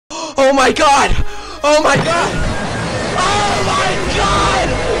Oh my god! Oh my god! Oh my god!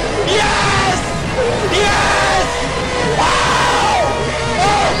 Yes! Yes! Wow!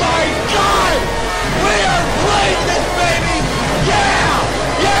 Oh my god! We are playing this, baby! Yeah!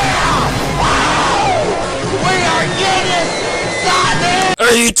 Yeah! Wow! We are getting Sonic!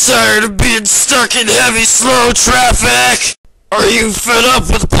 Are you tired of being stuck in heavy, slow traffic? Are you fed up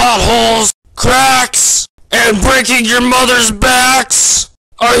with potholes, cracks, and breaking your mother's backs?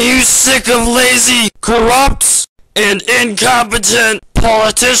 Are you sick of lazy, corrupt, and incompetent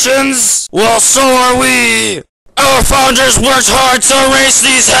politicians? Well, so are we! Our founders worked hard to erase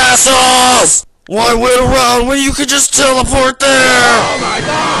these hassles! Why wait around when you could just teleport there? Oh my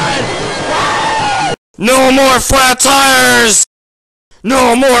god! No more flat tires!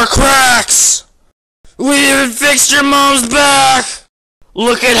 No more cracks! We even fixed your mom's back!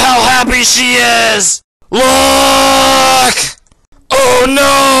 Look at how happy she is! Look! Oh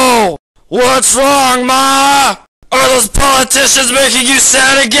no! What's wrong, Ma? Are those politicians making you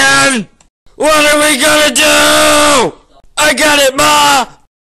sad again? What are we gonna do? I got it, Ma!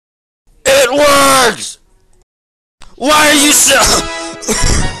 It worked! Why are you so...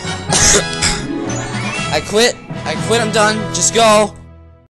 I quit, I'm done, just go.